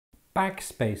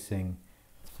Backspacing.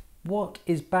 What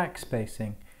is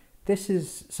backspacing? This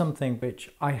is something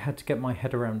which I had to get my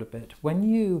head around a bit. When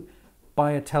you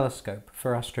buy a telescope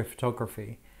for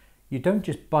astrophotography, you don't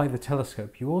just buy the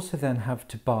telescope, you also then have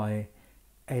to buy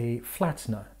a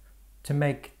flattener to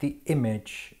make the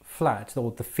image flat,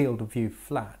 or the field of view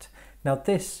flat. Now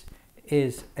this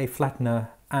is a flattener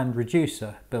and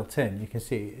reducer built in. You can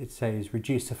see it says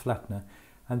reducer flattener,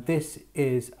 and this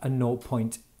is a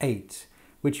 0.8,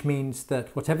 which means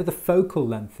that whatever the focal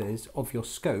length is of your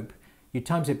scope, you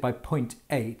times it by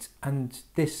 0.8 and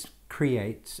this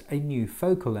creates a new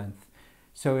focal length.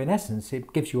 So in essence,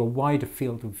 it gives you a wider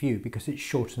field of view because it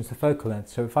shortens the focal length.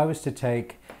 So if I was to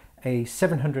take a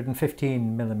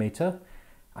 715mm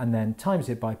and then times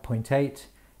it by 0.8,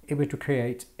 it would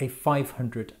create a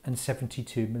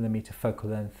 572mm focal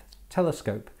length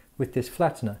telescope with this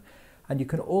flattener. And you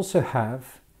can also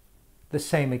have the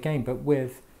same again, but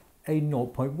with a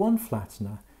 0.1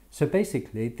 flattener. So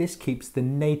basically this keeps the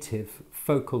native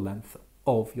focal length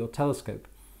of your telescope.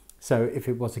 So if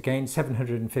it was again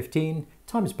 715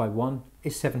 times by 1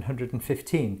 is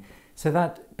 715. So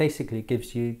that basically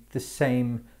gives you the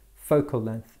same focal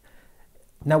length.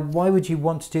 Now why would you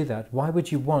want to do that? Why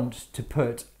would you want to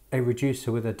put a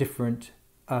reducer with a different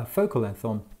focal length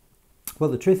on?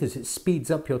 Well, the truth is it speeds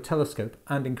up your telescope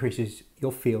and increases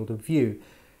your field of view.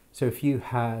 So if you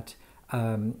had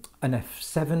an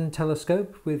f7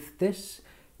 telescope with this,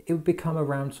 it would become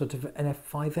around sort of an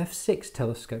f5, f6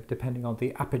 telescope, depending on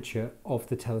the aperture of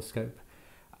the telescope.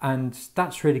 And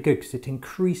that's really good because it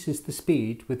increases the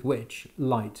speed with which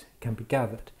light can be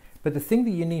gathered. But the thing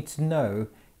that you need to know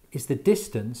is the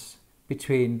distance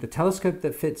between the telescope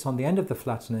that fits on the end of the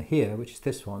flattener here, which is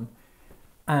this one,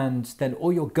 and then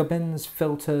all your gubbins,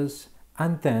 filters,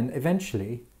 and then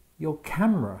eventually your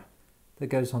camera that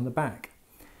goes on the back.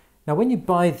 Now when you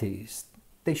buy these,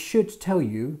 they should tell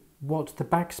you what the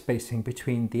backspacing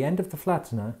between the end of the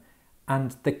flattener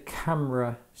and the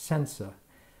camera sensor.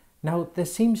 Now there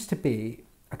seems to be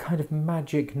a kind of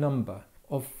magic number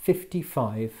of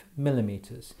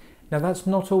 55mm. Now that's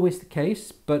not always the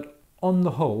case, but on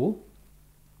the whole,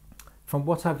 from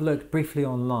what I've looked briefly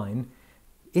online,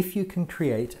 if you can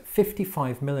create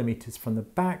 55mm from the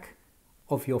back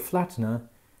of your flattener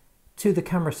to the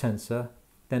camera sensor,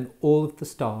 then all of the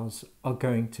stars are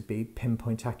going to be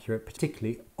pinpoint accurate,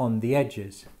 particularly on the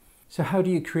edges. So how do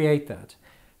you create that?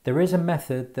 There is a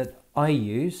method that I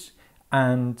use,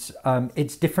 and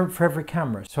it's different for every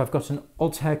camera. So I've got an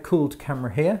Altair cooled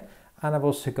camera here, and I've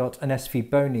also got an SV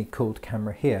Bony cooled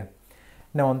camera here.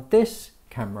 Now on this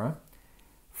camera,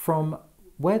 from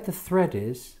where the thread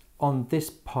is on this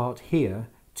part here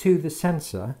to the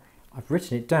sensor, I've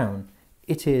written it down.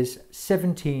 It is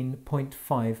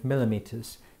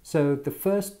 17.5mm. So the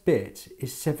first bit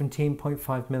is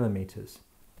 17.5mm.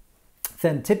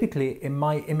 Then typically in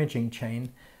my imaging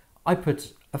chain, I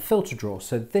put a filter draw.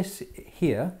 So this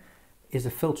here is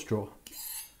a filter draw.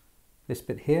 This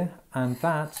bit here, and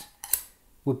that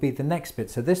would be the next bit.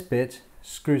 So this bit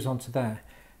screws onto there.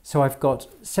 So I've got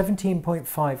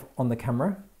 17.5 on the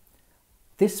camera.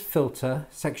 This filter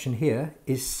section here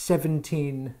is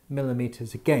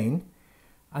 17mm again.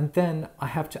 And then I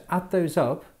have to add those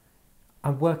up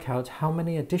and work out how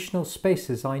many additional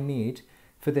spaces I need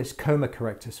for this Coma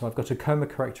Corrector. So I've got a Coma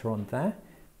Corrector on there,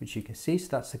 which you can see. So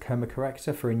that's the Coma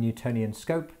Corrector for a Newtonian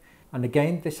scope. And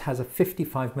again, this has a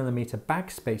 55mm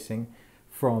backspacing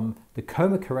from the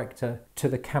Coma Corrector to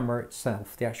the camera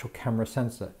itself, the actual camera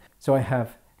sensor. So I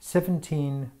have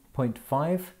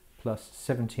 17.5 plus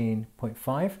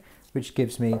 17.5, which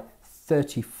gives me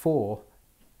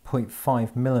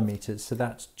 34.5mm. So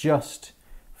that's just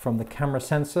from the camera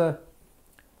sensor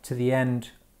to the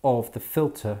end of the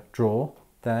filter draw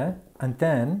there. And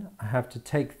then I have to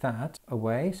take that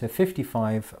away. So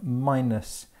 55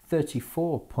 minus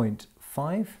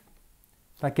 34.5,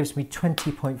 that gives me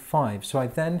 20.5. So I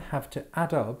then have to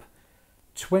add up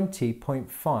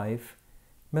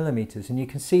 20.5mm. And you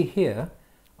can see here,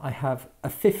 I have a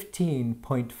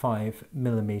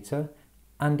 15.5mm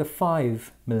and a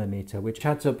 5mm, which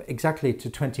adds up exactly to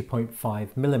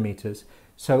 20.5mm.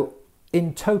 So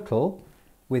in total,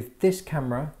 with this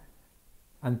camera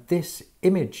and this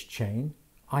image chain,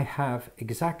 I have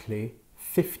exactly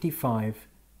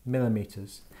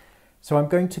 55mm. So I'm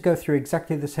going to go through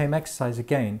exactly the same exercise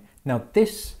again. Now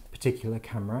this particular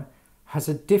camera has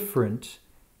a different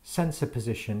sensor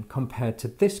position compared to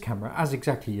this camera, as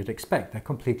exactly you'd expect. They're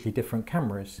completely different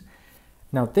cameras.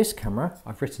 Now this camera,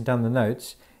 I've written down the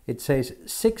notes, it says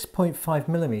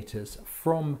 6.5mm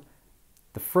from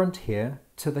the front here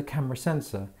to the camera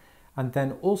sensor. And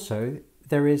then also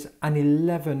there is an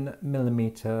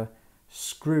 11mm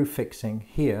screw fixing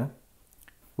here,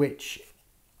 which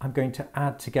I'm going to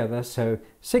add together. So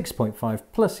 6.5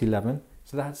 plus 11,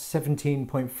 so that's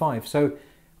 17.5. So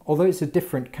although it's a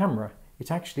different camera,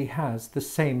 it actually has the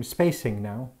same spacing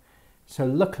now. So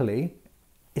luckily,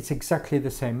 it's exactly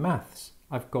the same maths.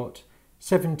 I've got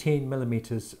 17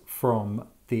 millimeters from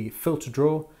the filter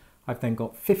draw. I've then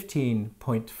got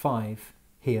 15.5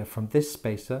 here from this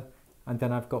spacer, and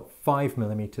then I've got 5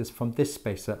 millimeters from this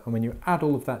spacer. And when you add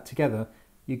all of that together,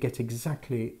 you get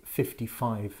exactly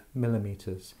 55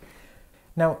 millimeters.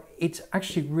 Now, it's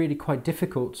actually really quite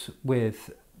difficult with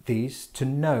these to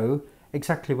know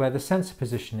exactly where the sensor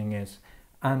positioning is.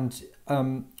 And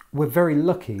we're very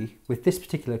lucky with this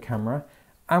particular camera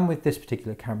and with this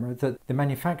particular camera that the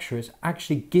manufacturers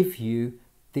actually give you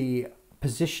the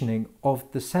positioning of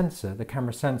the sensor, the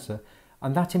camera sensor,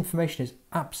 and that information is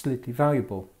absolutely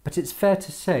valuable. But it's fair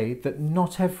to say that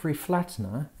not every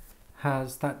flattener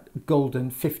has that golden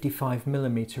 55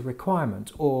 millimeter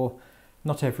requirement, or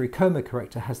not every Coma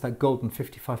corrector has that golden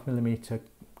 55 millimeter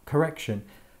correction,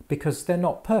 because they're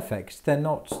not perfect.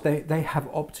 They have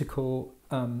optical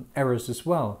errors as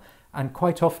well, and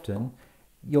quite often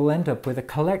you'll end up with a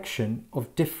collection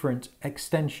of different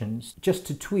extensions just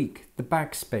to tweak the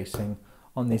back spacing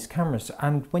on these cameras.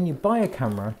 And when you buy a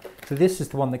camera, so this is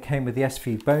the one that came with the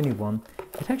SV Bony one,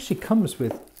 it actually comes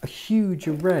with a huge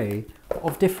array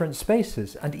of different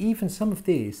spacers, and even some of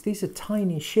these are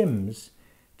tiny shims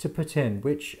to put in,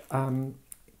 which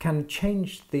can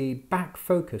change the back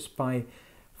focus by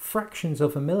fractions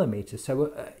of a millimeter.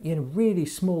 So really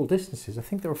small distances. I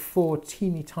think there are 4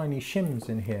 teeny tiny shims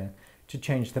in here to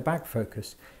change the back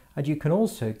focus. And you can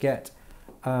also get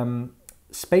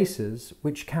spacers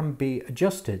which can be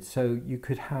adjusted. So you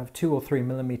could have 2 or 3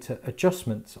 millimeter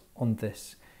adjustments on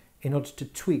this in order to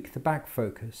tweak the back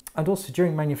focus. And also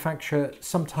during manufacture,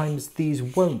 sometimes these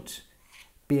won't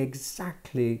be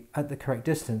exactly at the correct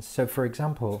distance. So for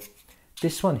example,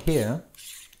 this one here,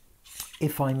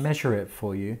 if I measure it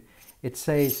for you, it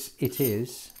says it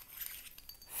is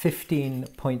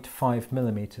 15.5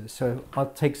 millimeters. So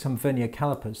I'll take some vernier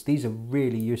calipers. These are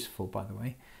really useful, by the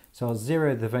way. So I'll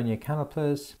zero the vernier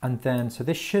calipers, and then, so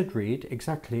this should read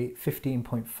exactly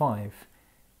 15.5.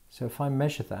 So if I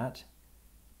measure that,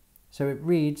 so it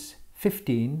reads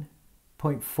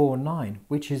 15.49,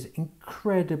 which is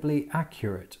incredibly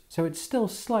accurate. So it's still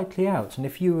slightly out, and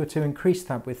if you were to increase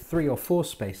that with 3 or 4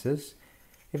 spacers,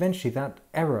 eventually that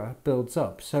error builds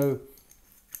up. So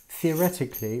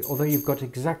theoretically, although you've got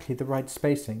exactly the right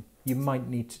spacing, you might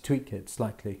need to tweak it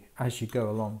slightly as you go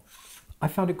along. I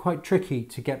found it quite tricky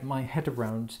to get my head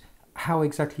around how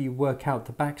exactly you work out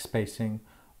the back spacing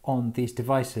on these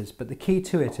devices, but the key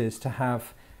to it is to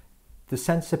have the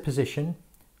sensor position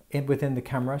within the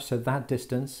camera, so that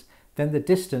distance, then the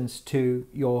distance to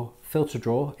your filter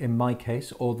draw, in my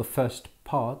case, or the first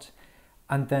part,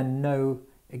 and then know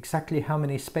exactly how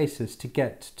many spacers to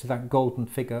get to that golden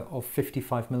figure of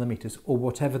 55 millimeters, or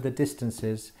whatever the distance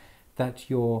is that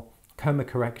your Coma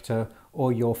corrector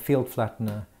or your Field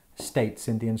Flattener states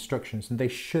in the instructions. And they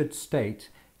should state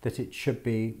that it should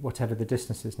be whatever the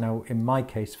distance is. Now, in my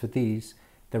case, for these,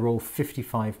 they're all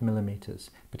 55 millimeters.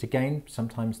 But again,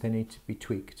 sometimes they need to be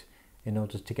tweaked in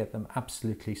order to get them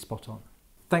absolutely spot on.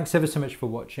 Thanks ever so much for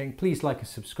watching. Please like and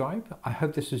subscribe. I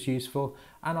hope this was useful,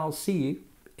 and I'll see you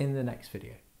in the next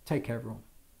video. Take care, everyone.